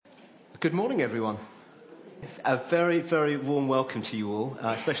Good morning, everyone. A very, very warm welcome to you all,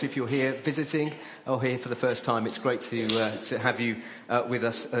 especially if you're here visiting or here for the first time. It's great to have you with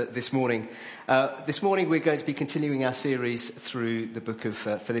us this morning. This morning we're going to be continuing our series through the book of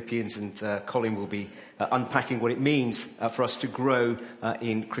Philippians, and Colin will be unpacking what it means for us to grow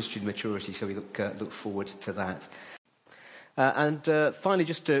in Christian maturity. So we look forward to that. Finally,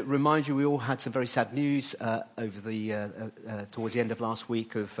 just to remind you, we all had some very sad news towards the end of last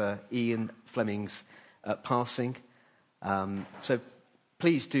week of Ian Fleming's passing. So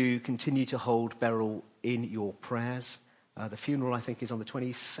please do continue to hold Beryl in your prayers. The funeral, I think, is on the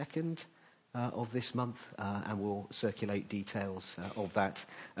 22nd of this month, and we'll circulate details of that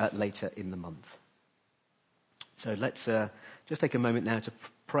later in the month. So let's just take a moment now to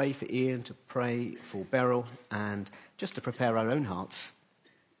pray for Ian, to pray for Beryl, and just to prepare our own hearts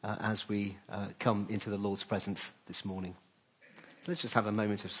as we come into the Lord's presence this morning. So let's just have a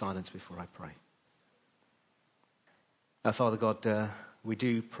moment of silence before I pray. Father God, we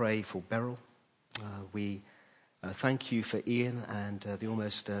do pray for Beryl. We thank you for Ian and the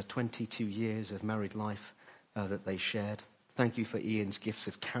almost 22 years of married life that they shared. Thank you for Ian's gifts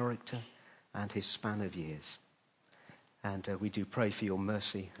of character and his span of years. And we do pray for your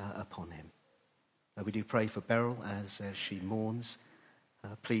mercy upon him. We do pray for Beryl as she mourns.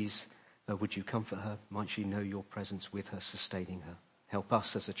 Please, would you comfort her? Might she know your presence with her, sustaining her. Help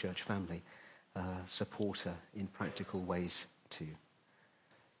us as a church family support her in practical ways too.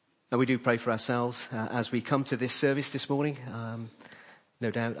 And we do pray for ourselves as we come to this service this morning.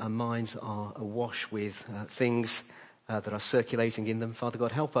 No doubt our minds are awash with things that are circulating in them. Father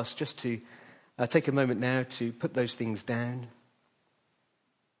God, help us just to take a moment now to put those things down.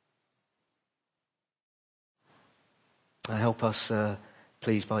 Help us,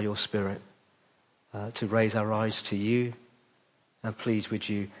 please, by your Spirit, to raise our eyes to you. And please, would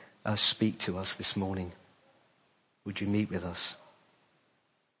you speak to us this morning? Would you meet with us?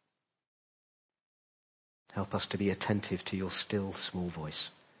 Help us to be attentive to your still, small voice.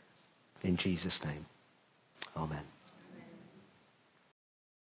 In Jesus' name, amen.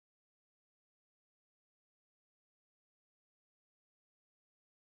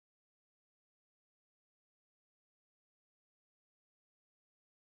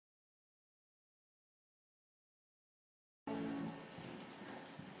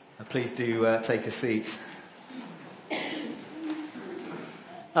 Please do take a seat.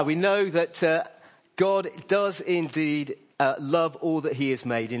 We know that God does indeed love all that he has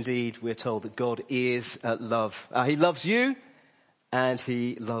made. Indeed, we're told that God is love. He loves you and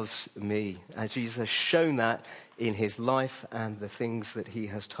he loves me. And Jesus has shown that in his life and the things that he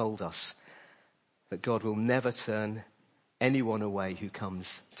has told us. That God will never turn anyone away who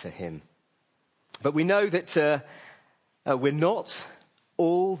comes to him. But we know that we're not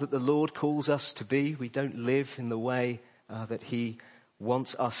all that the Lord calls us to be. We don't live in the way that he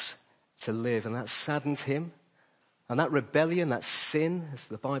wants us to live, and that saddens him. And that rebellion, that sin, as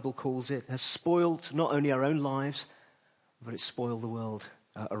the Bible calls it, has spoiled not only our own lives, but it's spoiled the world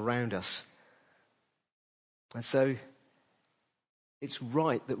around us. And so it's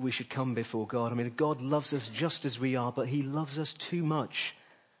right that we should come before God. I mean, God loves us just as we are, but he loves us too much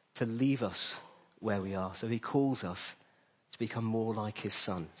to leave us where we are. So he calls us to become more like his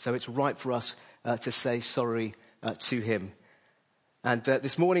son. So it's right for us to say sorry to him. And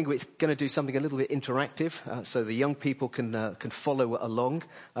this morning we're going to do something a little bit interactive, so the young people can follow along.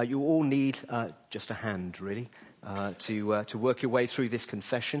 You all need just a hand, really, to work your way through this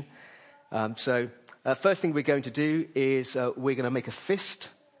confession. So first thing we're going to do is we're going to make a fist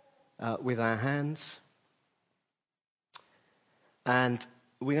with our hands. And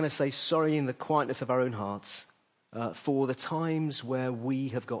we're going to say sorry in the quietness of our own hearts for the times where we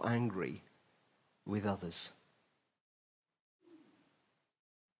have got angry with others.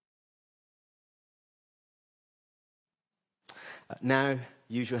 Now,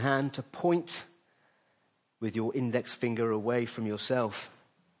 use your hand to point with your index finger away from yourself.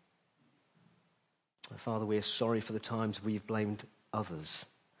 Father, we are sorry for the times we've blamed others.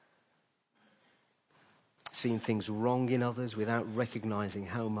 Seen things wrong in others without recognizing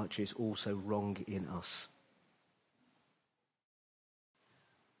how much is also wrong in us.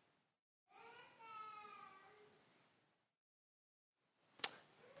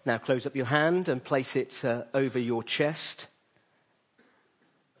 Now close up your hand and place it over your chest.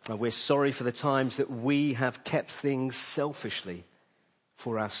 We're sorry for the times that we have kept things selfishly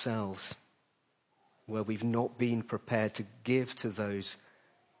for ourselves, where we've not been prepared to give to those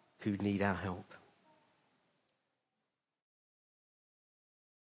who need our help.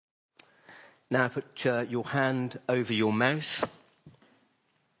 Now put your hand over your mouth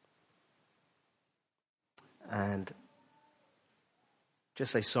and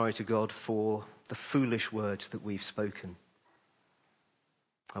just say sorry to God for the foolish words that we've spoken,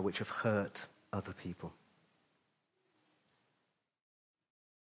 which have hurt other people.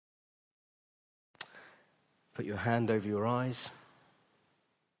 Put your hand over your eyes.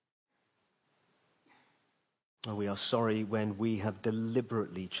 We are sorry when we have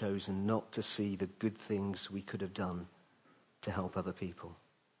deliberately chosen not to see the good things we could have done to help other people.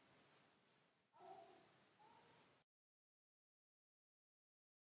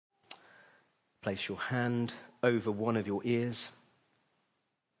 Place your hand over one of your ears.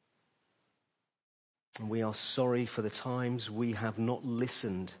 And we are sorry for the times we have not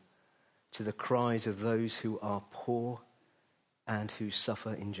listened to the cries of those who are poor and who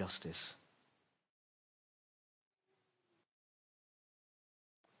suffer injustice.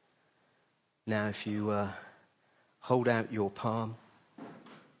 Now, if you hold out your palm,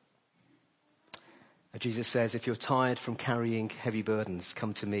 Jesus says, if you're tired from carrying heavy burdens,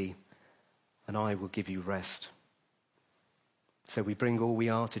 come to me and I will give you rest. So we bring all we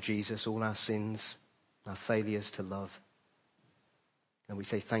are to Jesus, all our sins, our failures to love. And we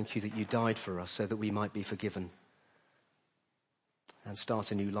say thank you that you died for us so that we might be forgiven and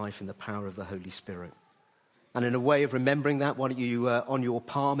start a new life in the power of the Holy Spirit. And in a way of remembering that, why don't you, on your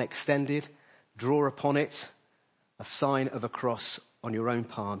palm extended, draw upon it a sign of a cross on your own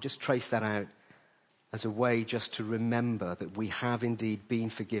palm. Just trace that out as a way just to remember that we have indeed been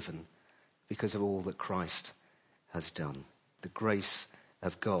forgiven because of all that Christ has done. The grace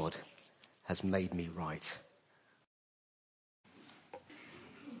of God has made me right.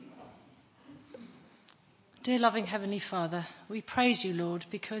 Dear loving Heavenly Father, we praise you, Lord,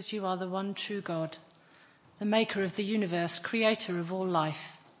 because you are the one true God, the maker of the universe, creator of all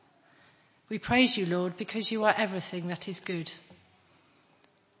life. We praise you, Lord, because you are everything that is good.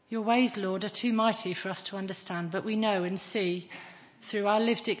 Your ways, Lord, are too mighty for us to understand, but we know and see through our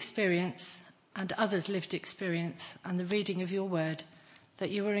lived experience and others' lived experience and the reading of your word that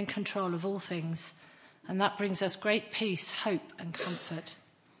you are in control of all things, and that brings us great peace, hope and comfort.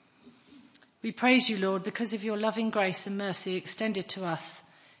 We praise you, Lord, because of your loving grace and mercy extended to us,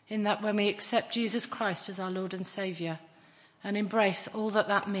 in that when we accept Jesus Christ as our Lord and Saviour and embrace all that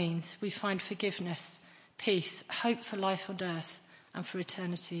that means, we find forgiveness, peace, hope for life on earth and for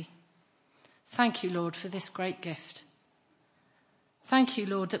eternity. Thank you, Lord, for this great gift. Thank you,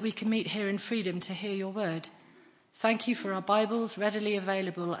 Lord, that we can meet here in freedom to hear your word. Thank you for our Bibles readily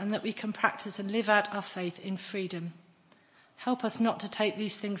available and that we can practice and live out our faith in freedom. Help us not to take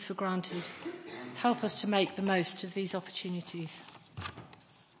these things for granted. Help us to make the most of these opportunities.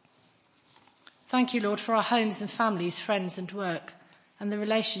 Thank you, Lord, for our homes and families, friends and work, and the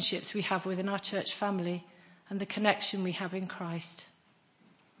relationships we have within our church family and the connection we have in Christ.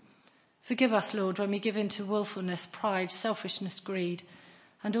 Forgive us, Lord, when we give in to willfulness, pride, selfishness, greed,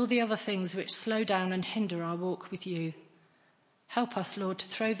 and all the other things which slow down and hinder our walk with you. Help us, Lord, to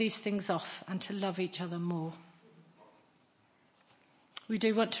throw these things off and to love each other more. We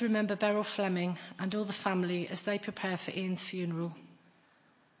do want to remember Beryl Fleming and all the family as they prepare for Ian's funeral.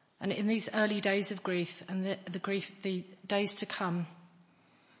 And in these early days of grief and the days to come,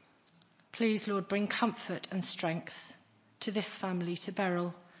 please, Lord, bring comfort and strength to this family, to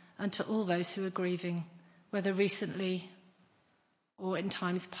Beryl, and to all those who are grieving, whether recently or in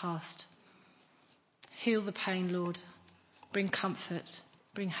times past. Heal the pain, Lord. Bring comfort.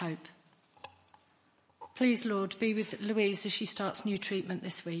 Bring hope. Please, Lord, be with Louise as she starts new treatment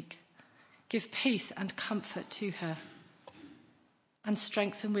this week. Give peace and comfort to her, and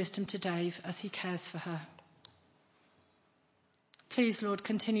strength and wisdom to Dave as he cares for her. Please, Lord,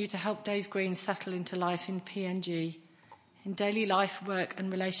 continue to help Dave Green settle into life in PNG, in daily life, work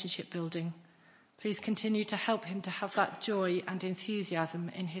and relationship building. Please continue to help him to have that joy and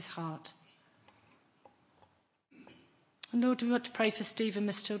enthusiasm in his heart. And Lord, we want to pray for Steve and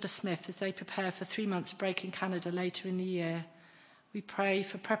Miss Tilda Smith as they prepare for 3 months break in Canada later in the year. We pray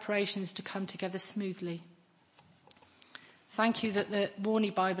for preparations to come together smoothly. Thank you that the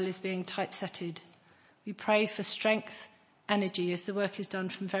Warney Bible is being typesetted. We pray for strength, energy as the work is done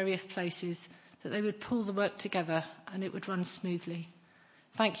from various places, that they would pull the work together and it would run smoothly.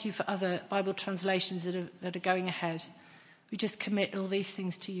 Thank you for other Bible translations that are going ahead. We just commit all these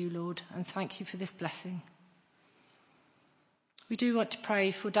things to you, Lord, and thank you for this blessing. We do want to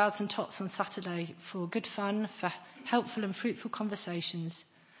pray for Dads and Tots on Saturday, for good fun, for helpful and fruitful conversations,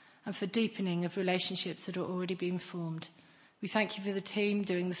 and for deepening of relationships that are already being formed. We thank you for the team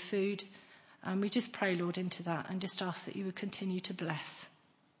doing the food, and we just pray, Lord, into that and just ask that you would continue to bless.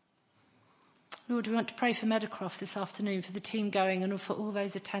 Lord, we want to pray for Meadowcroft this afternoon, for the team going and for all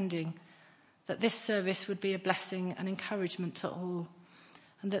those attending, that this service would be a blessing and encouragement to all,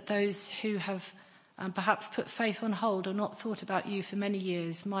 and that those who have perhaps put faith on hold or not thought about you for many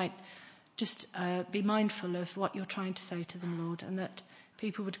years might just be mindful of what you're trying to say to them, Lord, and that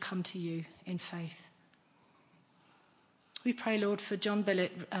people would come to you in faith. We pray, Lord, for John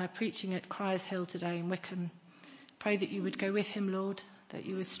Billett preaching at Criers Hill today in Wickham. Pray that you would go with him, Lord, that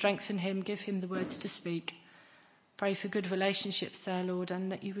you would strengthen him, give him the words to speak. Pray for good relationships there, Lord,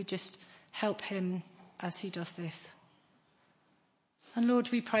 and that you would just help him as he does this. And Lord,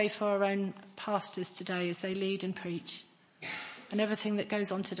 we pray for our own pastors today as they lead and preach, and everything that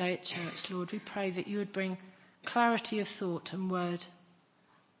goes on today at church, Lord. We pray that you would bring clarity of thought and word.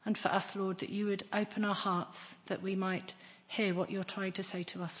 And for us, Lord, that you would open our hearts, that we might hear what you're trying to say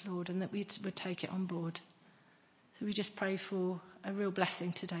to us, Lord, and that we would take it on board. So we just pray for a real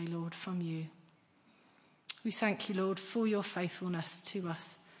blessing today, Lord, from you. We thank you, Lord, for your faithfulness to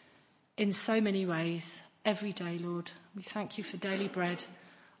us in so many ways every day, Lord. We thank you for daily bread,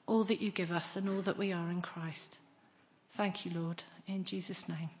 all that you give us and all that we are in Christ. Thank you, Lord, in Jesus'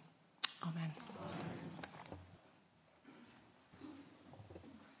 name. Amen.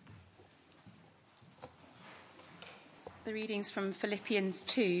 The readings from Philippians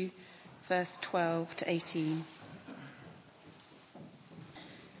 2, verse 12 to 18.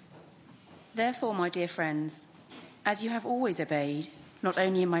 Therefore, my dear friends, as you have always obeyed, not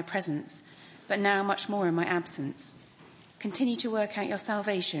only in my presence, but now much more in my absence, continue to work out your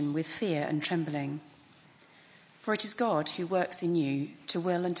salvation with fear and trembling. For it is God who works in you to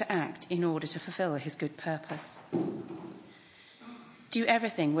will and to act in order to fulfill his good purpose. Do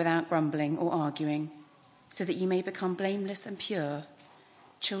everything without grumbling or arguing, so that you may become blameless and pure,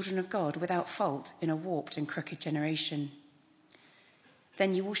 children of God without fault in a warped and crooked generation.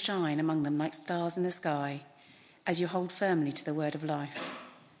 Then you will shine among them like stars in the sky, as you hold firmly to the word of life.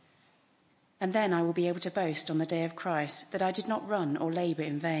 And then I will be able to boast on the day of Christ that I did not run or labour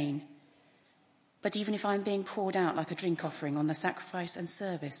in vain. But even if I am being poured out like a drink offering on the sacrifice and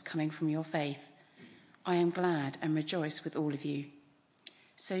service coming from your faith, I am glad and rejoice with all of you.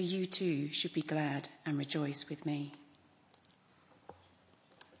 So you too should be glad and rejoice with me.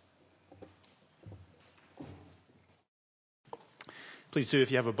 Please do,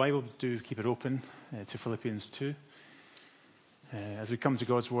 if you have a Bible, do keep it open to Philippians 2. As we come to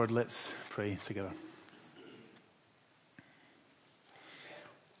God's word, let's pray together.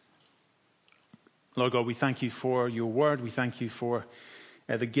 Lord God, we thank you for your word. We thank you for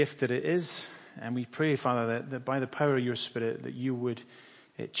the gift that it is. And we pray, Father, that by the power of your Spirit, that you would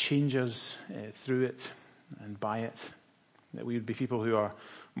change us through it and by it. That we would be people who are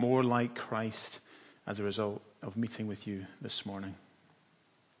more like Christ as a result of meeting with you this morning.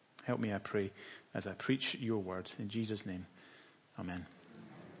 Help me, I pray, as I preach your word. In Jesus' name, amen.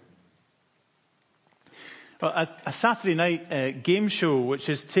 Well, a Saturday night game show which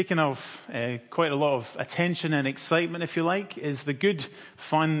has taken off quite a lot of attention and excitement, if you like, is the good,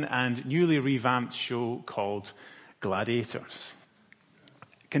 fun and newly revamped show called Gladiators.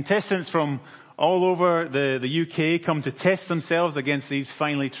 Contestants from all over the UK come to test themselves against these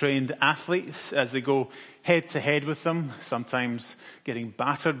finely trained athletes as they go head to head with them, sometimes getting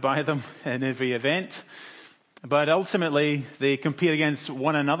battered by them in every event. But ultimately, they compete against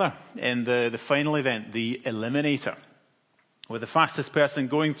one another in the final event, the Eliminator, with the fastest person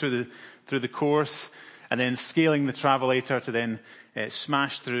going through the course and then scaling the travelator to then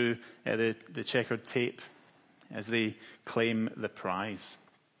smash through the checkered tape as they claim the prize.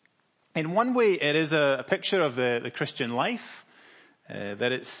 In one way, it is a picture of the Christian life.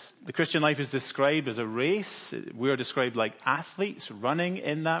 The Christian life is described as a race. We are described like athletes running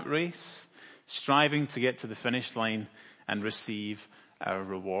in that race, striving to get to the finish line and receive our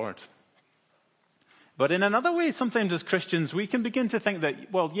reward. But in another way, sometimes as Christians, we can begin to think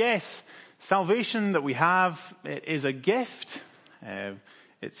that, well, yes, salvation that we have is a gift.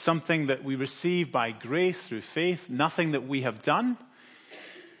 It's something that we receive by grace through faith, nothing that we have done.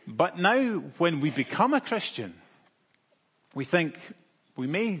 But now, when we become a Christian, we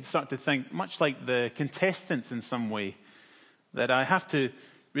may start to think, much like the contestants in some way, that I have to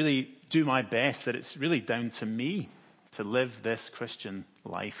really do my best, that it's really down to me to live this Christian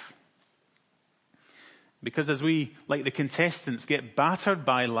life. Because as we, like the contestants, get battered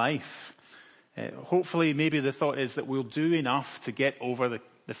by life, hopefully maybe the thought is that we'll do enough to get over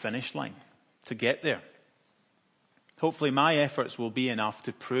the finish line, to get there. Hopefully my efforts will be enough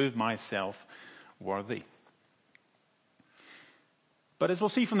to prove myself worthy. But as we'll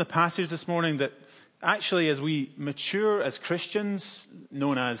see from the passage this morning, that actually as we mature as Christians,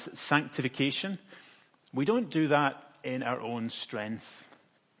 known as sanctification, we don't do that in our own strength.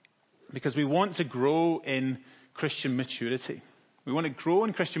 because we want to grow in Christian maturity. We want to grow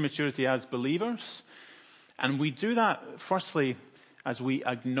in Christian maturity as believers. And we do that, firstly, as we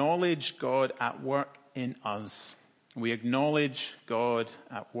acknowledge God at work in us. We acknowledge God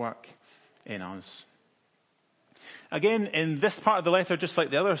at work in us. Again, in this part of the letter, just like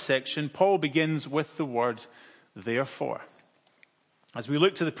the other section, Paul begins with the word therefore. As we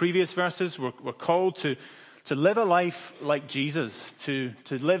look to the previous verses, we're called to live a life like Jesus, to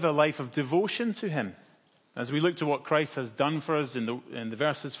live a life of devotion to him. As we look to what Christ has done for us in the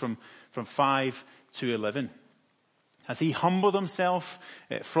verses from 5 to 11. As he humbled himself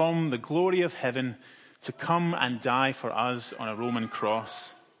from the glory of heaven to come and die for us on a Roman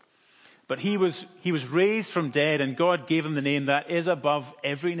cross. But he was raised from dead, and God gave him the name that is above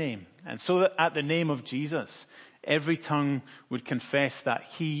every name. And so that at the name of Jesus, every tongue would confess that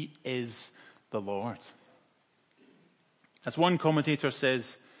he is the Lord. As one commentator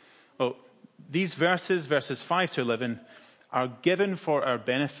says, well, these verses 5 to 11, are given for our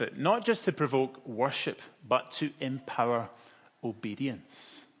benefit, not just to provoke worship, but to empower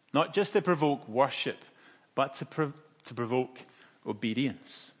obedience. Not just to provoke worship, but to provoke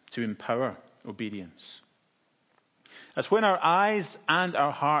obedience, to empower obedience. As when our eyes and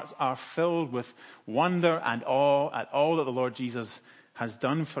our hearts are filled with wonder and awe at all that the Lord Jesus has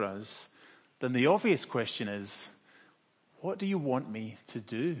done for us, then the obvious question is, what do you want me to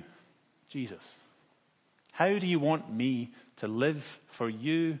do, Jesus? How do you want me to live for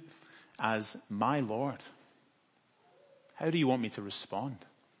you as my Lord? How do you want me to respond?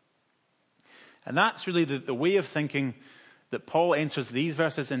 And that's really the way of thinking that Paul enters these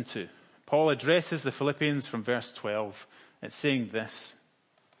verses into. Paul addresses the Philippians from verse 12. It's saying this: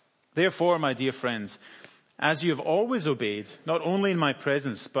 Therefore, my dear friends, as you have always obeyed, not only in my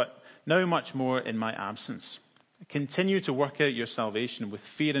presence, but now much more in my absence, continue to work out your salvation with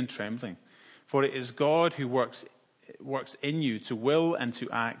fear and trembling. For it is God who works in you to will and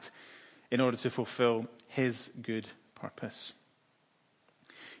to act in order to fulfill his good purpose.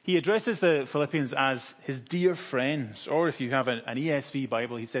 He addresses the Philippians as his dear friends, or if you have an ESV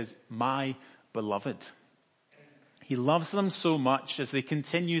Bible, he says, my beloved. He loves them so much as they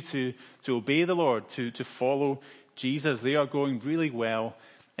continue to obey the Lord, to follow Jesus. They are going really well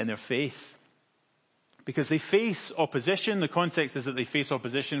in their faith. Because they face opposition. The context is that they face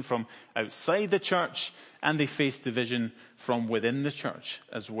opposition from outside the church, and they face division from within the church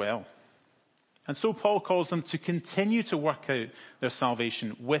as well. And so Paul calls them to continue to work out their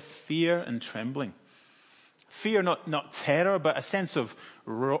salvation with fear and trembling. Fear, not terror, but a sense of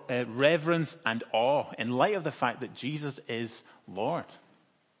reverence and awe in light of the fact that Jesus is Lord.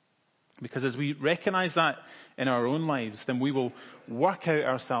 Because as we recognize that in our own lives, then we will work out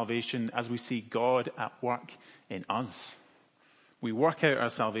our salvation as we see God at work in us. We work out our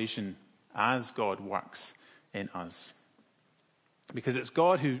salvation as God works in us. Because it's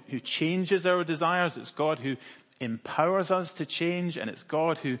God who changes our desires, it's God who empowers us to change, and it's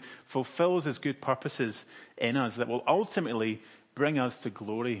God who fulfills his good purposes in us that will ultimately bring us to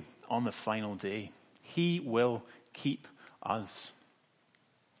glory on the final day. He will keep us.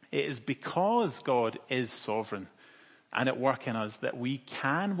 It is because God is sovereign and at work in us that we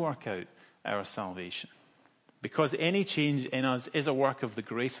can work out our salvation. Because any change in us is a work of the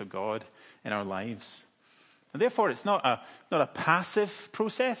grace of God in our lives. And therefore it's not a passive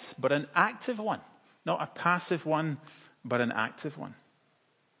process, but an active one. Not a passive one, but an active one.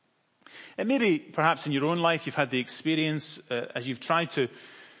 And maybe perhaps in your own life you've had the experience as you've tried to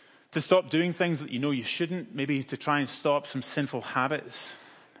stop doing things that you know you shouldn't, maybe to try and stop some sinful habits.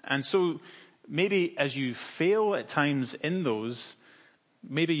 And so maybe as you fail at times in those,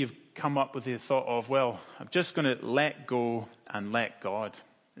 maybe you've come up with the thought of, well, I'm just going to let go and let God.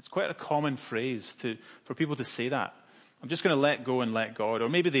 It's quite a common phrase for people to say that. I'm just going to let go and let God. Or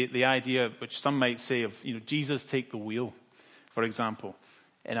maybe the idea, which some might say, of, Jesus take the wheel, for example,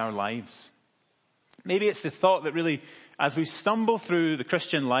 in our lives. Maybe it's the thought that really, as we stumble through the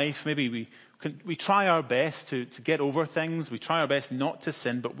Christian life, maybe we try our best to get over things. We try our best not to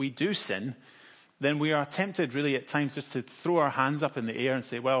sin, but we do sin. Then we are tempted really at times just to throw our hands up in the air and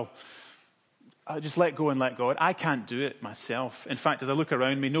say, well, I'll just let go and let God. I can't do it myself. In fact, as I look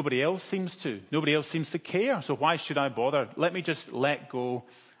around me, nobody else seems to. Nobody else seems to care. So why should I bother? Let me just let go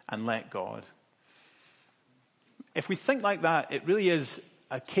and let God. If we think like that, it really is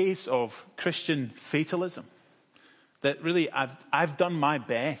a case of Christian fatalism. That really, I've done my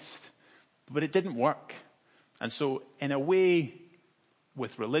best, but it didn't work. And so in a way,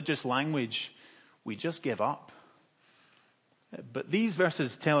 with religious language, we just give up. But these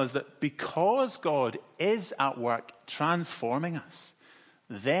verses tell us that because God is at work transforming us,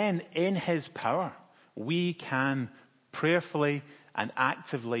 then in his power, we can prayerfully and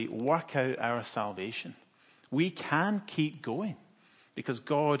actively work out our salvation. We can keep going because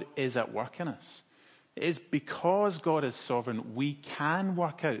God is at work in us. It is because God is sovereign, we can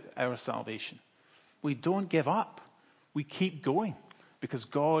work out our salvation. We don't give up. We keep going because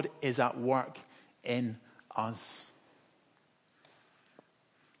God is at work in us.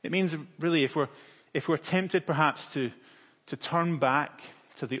 It means really if we're tempted perhaps to turn back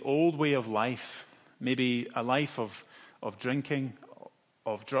to the old way of life, maybe a life of drinking,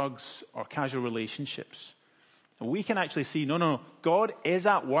 of drugs, or casual relationships, we can actually see, no, God is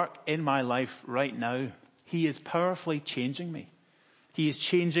at work in my life right now. He is powerfully changing me. He is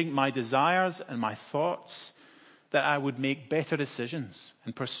changing my desires and my thoughts, that I would make better decisions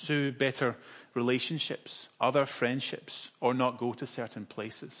and pursue better relationships, other friendships, or not go to certain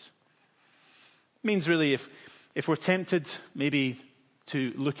places. It means really if we're tempted maybe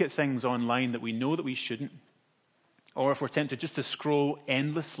to look at things online that we know that we shouldn't, or if we're tempted just to scroll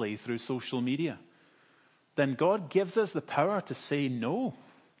endlessly through social media, then God gives us the power to say no.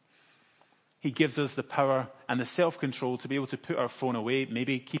 He gives us the power and the self-control to be able to put our phone away,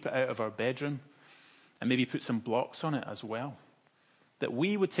 maybe keep it out of our bedroom, and maybe put some blocks on it as well. That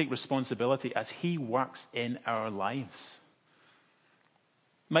we would take responsibility as he works in our lives.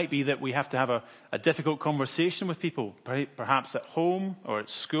 Might be that we have to have a difficult conversation with people, perhaps at home or at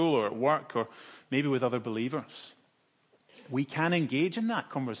school or at work or maybe with other believers. We can engage in that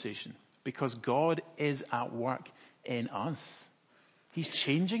conversation because God is at work in us. He's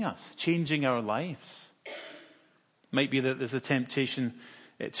changing us, changing our lives. Might be that there's a temptation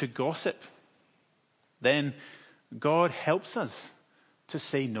to gossip. Then God helps us to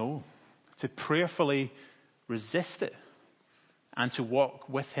say no, to prayerfully resist it, and to walk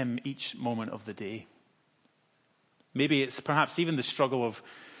with him each moment of the day. Maybe it's perhaps even the struggle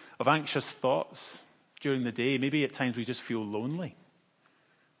of anxious thoughts during the day. Maybe at times we just feel lonely.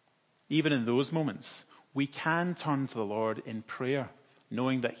 Even in those moments, we can turn to the Lord in prayer,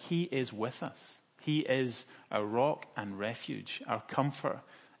 knowing that he is with us. He is our rock and refuge, our comfort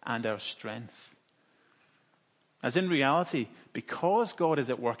and our strength. As in reality, because God is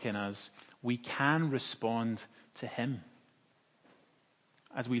at work in us, we can respond to him.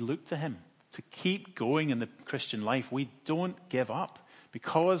 As we look to him to keep going in the Christian life, we don't give up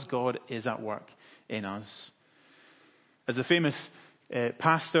because God is at work in us. As the famous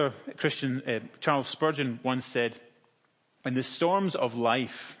pastor, Christian Charles Spurgeon once said, in the storms of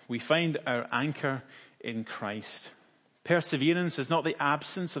life, we find our anchor in Christ. Perseverance is not the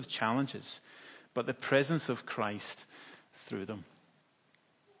absence of challenges, but the presence of Christ through them.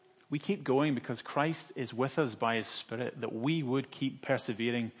 We keep going because Christ is with us by his Spirit, that we would keep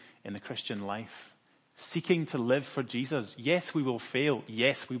persevering in the Christian life, seeking to live for Jesus. Yes, we will fail.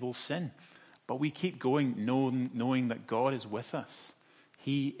 Yes, we will sin. But we keep going knowing that God is with us.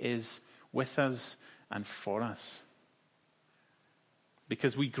 He is with us and for us.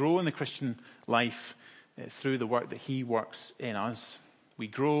 Because we grow in the Christian life through the work that he works in us. We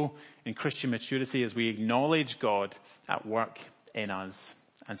grow in Christian maturity as we acknowledge God at work in us.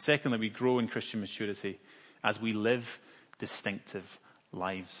 And secondly, we grow in Christian maturity as we live distinctive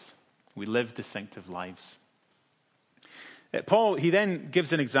lives. We live distinctive lives. Paul, he then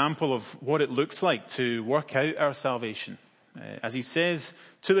gives an example of what it looks like to work out our salvation. As he says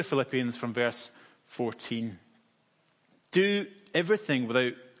to the Philippians from verse 14, do everything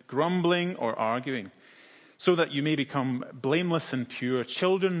without grumbling or arguing, so that you may become blameless and pure,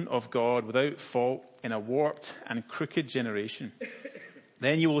 children of God without fault in a warped and crooked generation.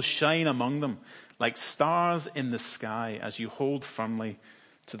 Then you will shine among them like stars in the sky as you hold firmly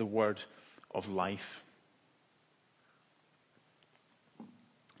to the word of life.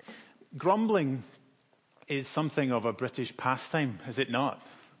 Grumbling is something of a British pastime, is it not?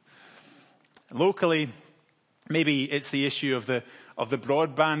 Locally, maybe it's the issue of the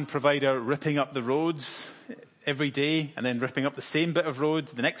broadband provider ripping up the roads every day and then ripping up the same bit of road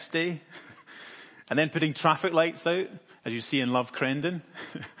the next day and then putting traffic lights out, as you see in Love Crendon.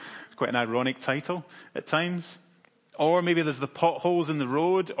 Quite an ironic title at times. Or maybe there's the potholes in the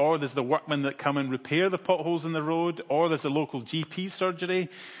road, or there's the workmen that come and repair the potholes in the road, or there's the local GP surgery,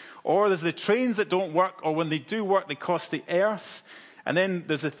 or there's the trains that don't work, or when they do work, they cost the earth. And then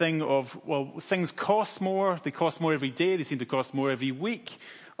there's the thing of, well, things cost more. They cost more every day. They seem to cost more every week.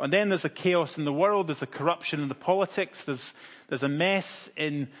 And then there's the chaos in the world. There's the corruption in the politics. There's a mess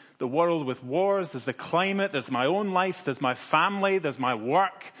in the world with wars. There's the climate. There's my own life. There's my family. There's my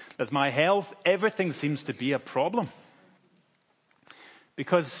work. There's my health. Everything seems to be a problem.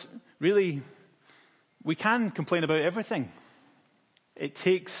 Because really, we can complain about everything. it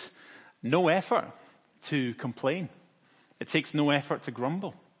takes no effort to complain. It takes no effort to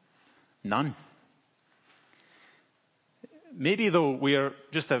grumble. None. Maybe though we are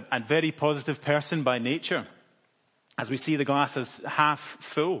just a very positive person by nature, as we see the glass as half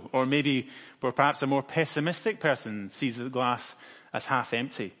full, or maybe we're perhaps a more pessimistic person sees the glass as half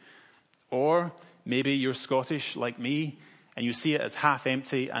empty. Or maybe you're Scottish like me and you see it as half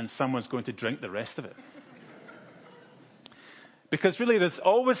empty and someone's going to drink the rest of it. Because really there's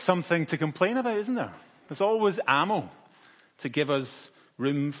always something to complain about, isn't there? There's always ammo to give us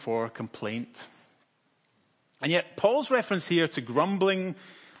room for complaint. And yet Paul's reference here to grumbling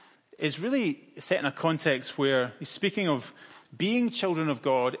is really set in a context where he's speaking of being children of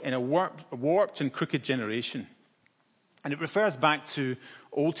God in a warped and crooked generation. And it refers back to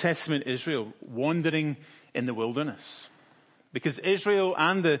Old Testament Israel wandering in the wilderness. Because Israel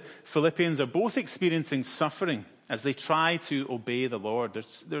and the Philippians are both experiencing suffering as they try to obey the Lord.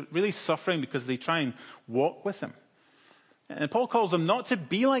 They're really suffering because they try and walk with him. And Paul calls them not to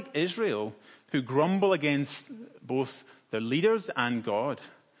be like Israel, who grumble against both their leaders and God.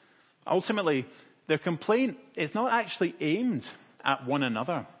 Ultimately, their complaint is not actually aimed at one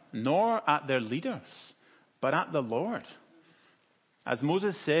another, nor at their leaders, but at the Lord. As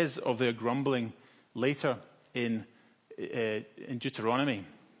Moses says of their grumbling later in Deuteronomy.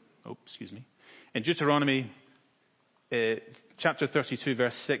 In Deuteronomy chapter 32,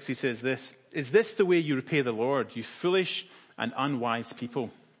 verse 6, he says this, "Is this the way you repay the Lord, you foolish and unwise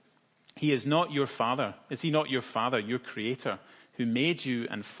people? He is not your father. Is he not your father, your creator, who made you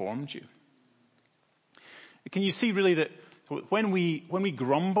and formed you?" Can you see really that when we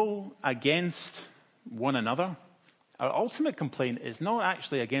grumble against one another, our ultimate complaint is not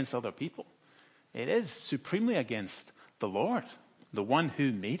actually against other people. It is supremely against the Lord, the one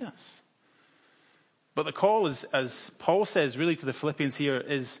who made us. But the call is, as Paul says really to the Philippians here,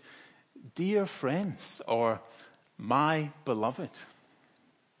 is dear friends, or my beloved.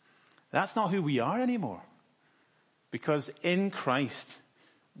 That's not who we are anymore. Because in Christ,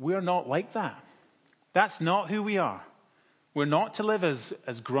 we're not like that. That's not who we are. We're not to live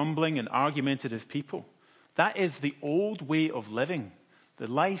as grumbling and argumentative people. That is the old way of living, the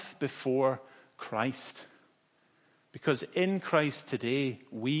life before Christ. Because in Christ today,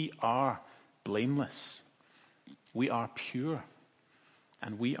 we are blameless. We are pure.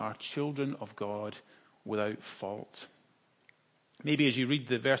 And we are children of God without fault. Maybe as you read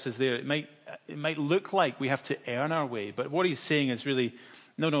the verses there, it might look like we have to earn our way. But what he's saying is really,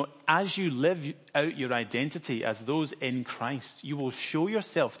 no, as you live out your identity as those in Christ, you will show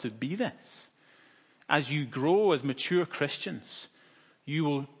yourself to be this. As you grow as mature Christians, you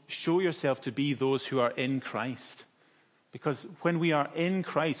will show yourself to be those who are in Christ. Because when we are in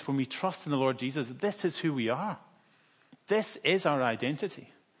Christ, when we trust in the Lord Jesus, this is who we are. This is our identity.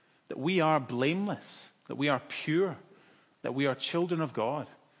 That we are blameless, that we are pure, that we are children of God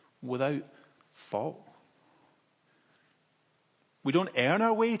without fault. We don't earn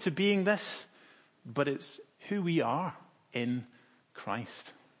our way to being this, but it's who we are in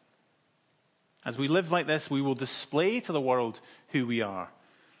Christ. As we live like this, we will display to the world who we are.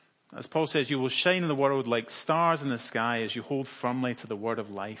 As Paul says, you will shine in the world like stars in the sky as you hold firmly to the word of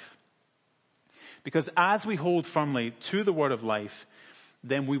life. Because as we hold firmly to the word of life,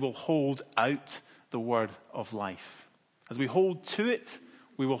 then we will hold out the word of life. As we hold to it,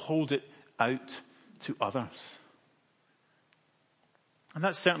 we will hold it out to others. And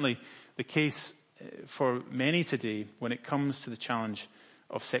that's certainly the case for many today when it comes to the challenge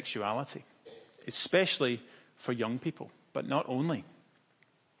of sexuality, especially for young people, but not only.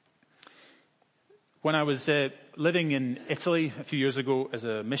 When I was living in Italy a few years ago as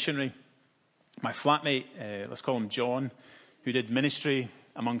a missionary, my flatmate, let's call him John, who did ministry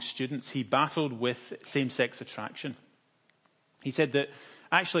among students, he battled with same-sex attraction. He said that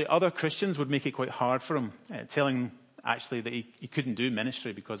actually other Christians would make it quite hard for him, telling him actually that he couldn't do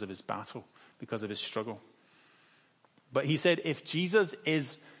ministry because of his battle, because of his struggle. But he said, if Jesus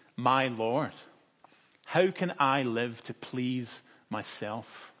is my Lord, how can I live to please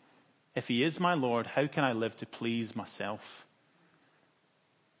myself? If he is my Lord, how can I live to please myself?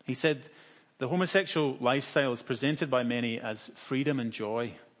 He said, the homosexual lifestyle is presented by many as freedom and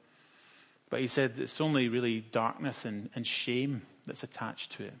joy. But he said it's only really darkness and shame that's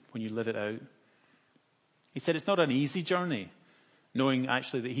attached to it when you live it out. He said it's not an easy journey, knowing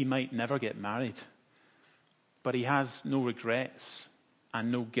actually that he might never get married. But he has no regrets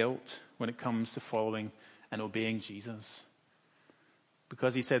and no guilt when it comes to following and obeying Jesus.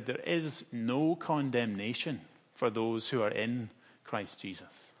 Because he said there is no condemnation for those who are in Christ Jesus.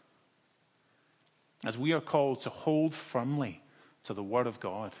 As we are called to hold firmly to the Word of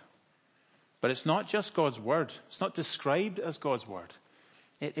God. But it's not just God's Word. It's not described as God's Word.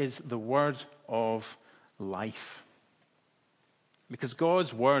 It is the Word of life. Because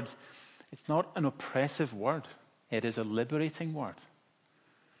God's Word, it's not an oppressive word. It is a liberating word.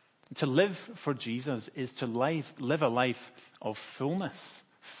 To live for Jesus is to live a life of fullness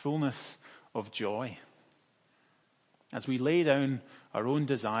of joy. As we lay down our own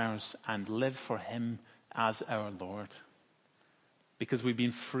desires and live for him as our Lord. Because we've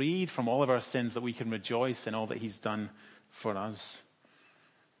been freed from all of our sins, that we can rejoice in all that he's done for us.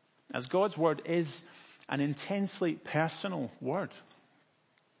 As God's word is an intensely personal word.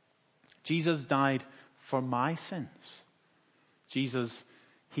 Jesus died for my sins. Jesus,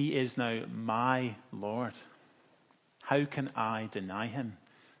 he is now my Lord. How can I deny him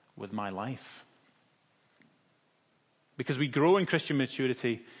with my life? Because we grow in Christian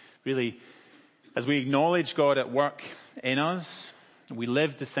maturity, really, as we acknowledge God at work in us, we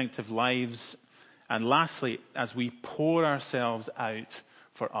live distinctive lives, and lastly, as we pour ourselves out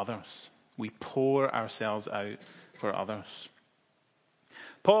for others. We pour ourselves out for others.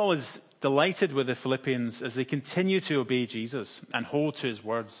 Paul is delighted with the Philippians as they continue to obey Jesus and hold to his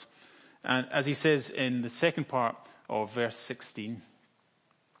words. And as he says in the second part of verse 16,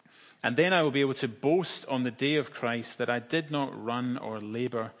 and then I will be able to boast on the day of Christ that I did not run or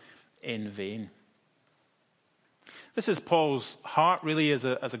labor in vain. This is Paul's heart really as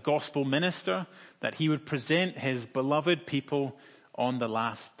a gospel minister, that he would present his beloved people on the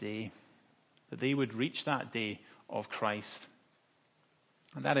last day, that they would reach that day of Christ.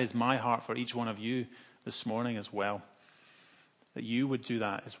 And that is my heart for each one of you this morning as well, that you would do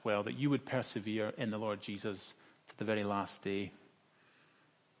that as well, that you would persevere in the Lord Jesus to the very last day.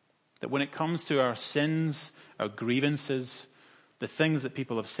 That when it comes to our sins, our grievances, the things that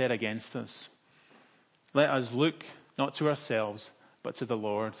people have said against us, let us look not to ourselves, but to the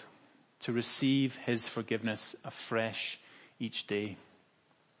Lord, to receive his forgiveness afresh each day,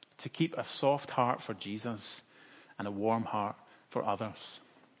 to keep a soft heart for Jesus and a warm heart for others.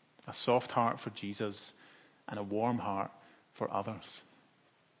 A soft heart for Jesus and a warm heart for others.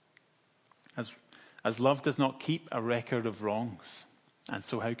 As love does not keep a record of wrongs, and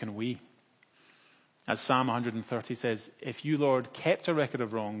so how can we? As Psalm 130 says, if you, Lord, kept a record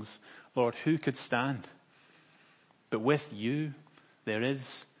of wrongs, Lord, who could stand? But with you, there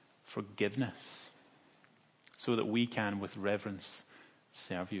is forgiveness, so that we can, with reverence,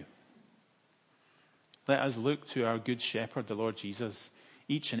 serve you. Let us look to our good shepherd, the Lord Jesus,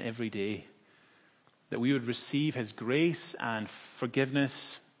 each and every day, that we would receive his grace and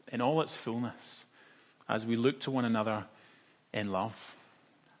forgiveness in all its fullness as we look to one another in love.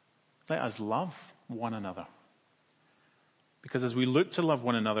 Let us love one another. Because as we look to love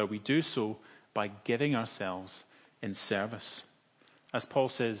one another, we do so by giving ourselves in service. As Paul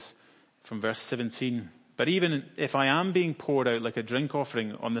says from verse 17, but even if I am being poured out like a drink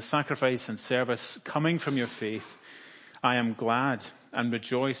offering on the sacrifice and service coming from your faith, I am glad and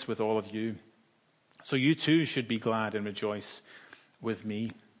rejoice with all of you. So you too should be glad and rejoice with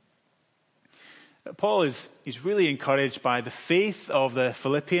me. Paul is really encouraged by the faith of the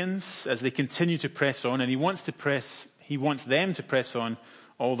Philippians as they continue to press on, and he wants them to press on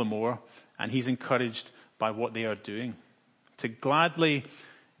all the more, and he's encouraged by what they are doing. To gladly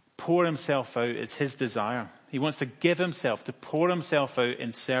pour himself out is his desire. He wants to give himself, to pour himself out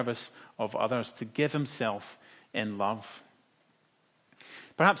in service of others, to give himself in love.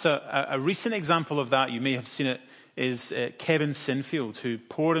 Perhaps a recent example of that, you may have seen it, is Kevin Sinfield, who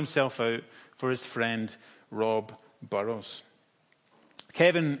poured himself out for his friend Rob Burrows.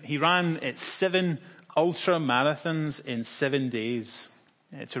 Kevin, he ran 7 ultra marathons in 7 days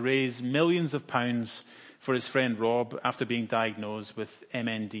to raise millions of pounds for his friend Rob after being diagnosed with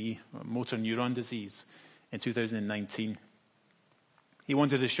MND, motor neuron disease, in 2019. He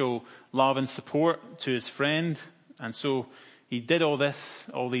wanted to show love and support to his friend, and so he did all these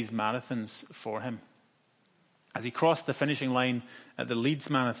marathons for him. As he crossed the finishing line at the Leeds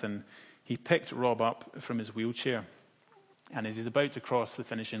Marathon, he picked Rob up from his wheelchair, and as he's about to cross the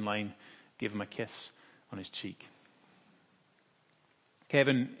finishing line, gave him a kiss on his cheek.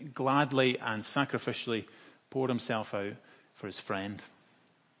 Kevin gladly and sacrificially poured himself out for his friend.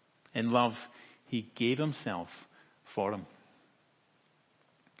 In love, he gave himself for him.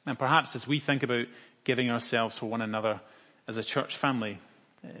 And perhaps as we think about giving ourselves for one another as a church family,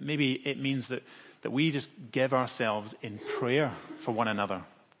 maybe it means that we just give ourselves in prayer for one another.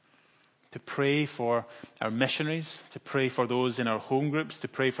 To pray for our missionaries, to pray for those in our home groups, to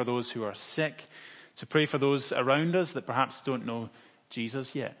pray for those who are sick, to pray for those around us that perhaps don't know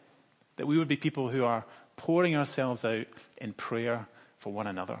Jesus yet. That we would be people who are pouring ourselves out in prayer for one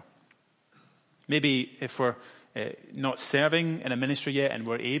another. Maybe if we're not serving in a ministry yet and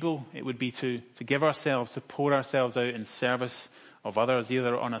we're able, it would be to give ourselves, to pour ourselves out in service of others,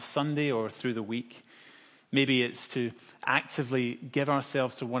 either on a Sunday or through the week. Maybe it's to actively give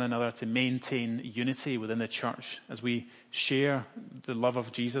ourselves to one another to maintain unity within the church as we share the love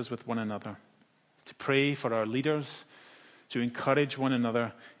of Jesus with one another. To pray for our leaders, to encourage one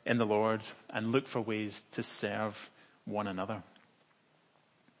another in the Lord, and look for ways to serve one another.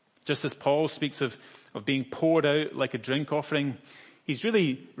 Just as Paul speaks of being poured out like a drink offering, he's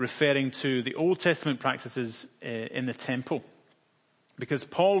really referring to the Old Testament practices in the temple. Because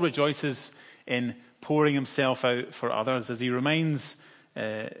Paul rejoices in pouring himself out for others as he reminds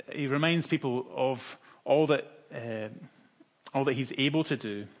people of all that he's able to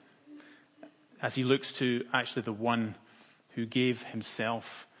do as he looks to actually the one who gave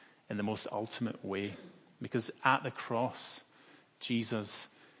himself in the most ultimate way. Because at the cross, Jesus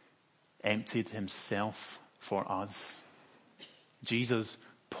emptied himself for us. Jesus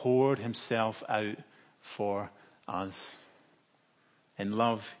poured himself out for us. In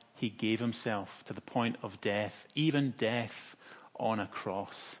love, he gave himself to the point of death, even death on a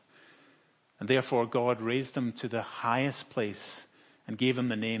cross. And therefore God raised him to the highest place and gave him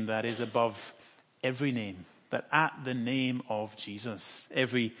the name that is above every name, that at the name of Jesus,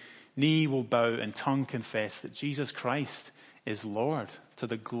 every knee will bow and tongue confess that Jesus Christ is Lord, to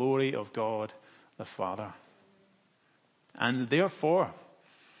the glory of God the Father. And therefore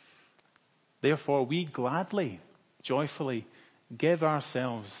we gladly, joyfully give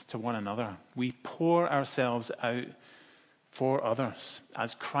ourselves to one another. We pour ourselves out for others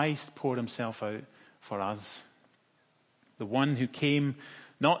as Christ poured himself out for us. The one who came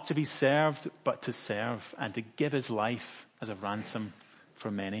not to be served, but to serve and to give his life as a ransom for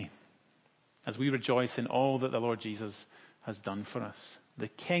many. As we rejoice in all that the Lord Jesus has done for us. The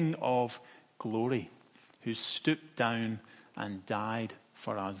King of glory who stooped down and died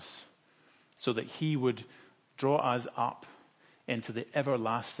for us so that he would draw us up into the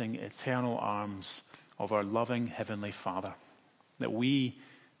everlasting, eternal arms of our loving Heavenly Father, that we,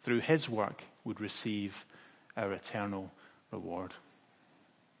 through his work, would receive our eternal reward.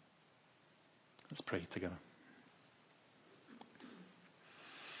 Let's pray together.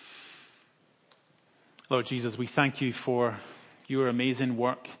 Lord Jesus, we thank you for your amazing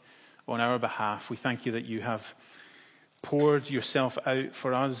work on our behalf. We thank you that you have poured yourself out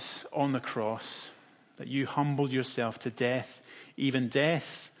for us on the cross, that you humbled yourself to death, even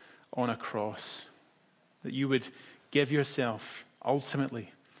death on a cross, that you would give yourself ultimately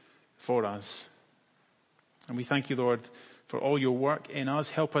for us. And we thank you, Lord, for all your work in us.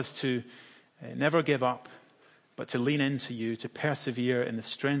 Help us to never give up, but to lean into you, to persevere in the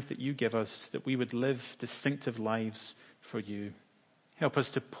strength that you give us, that we would live distinctive lives for you. Help us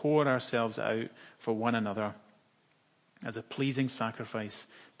to pour ourselves out for one another as a pleasing sacrifice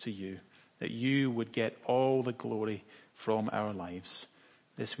to you, that you would get all the glory from our lives.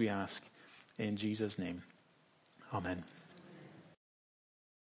 This we ask in Jesus' name. Amen.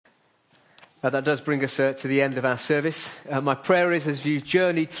 That does bring us to the end of our service. My prayer is, as you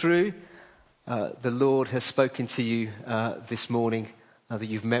journeyed through, the Lord has spoken to you this morning, that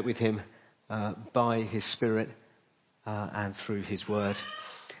you've met with him by his Spirit and through his word.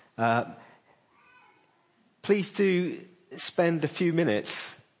 Please do spend a few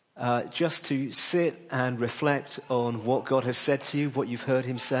minutes just to sit and reflect on what God has said to you, what you've heard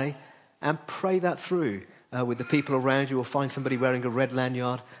him say, and pray that through with the people around you, or find somebody wearing a red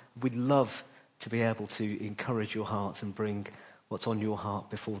lanyard. We'd love to be able to encourage your hearts and bring what's on your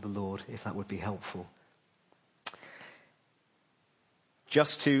heart before the Lord, if that would be helpful.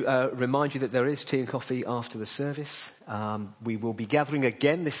 Just to remind you that there is tea and coffee after the service. We will be gathering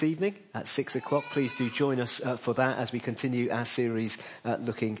again this evening at 6:00. Please do join us for that as we continue our series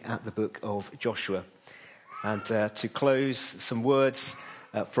looking at the book of Joshua. And to close, some words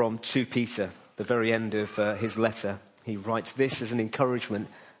from 2 Peter, the very end of his letter. He writes this as an encouragement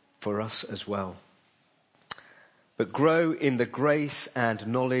for us as well. But grow in the grace and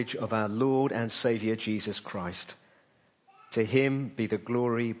knowledge of our Lord and Saviour Jesus Christ. To him be the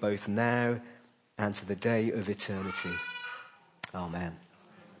glory both now and to the day of eternity. Amen.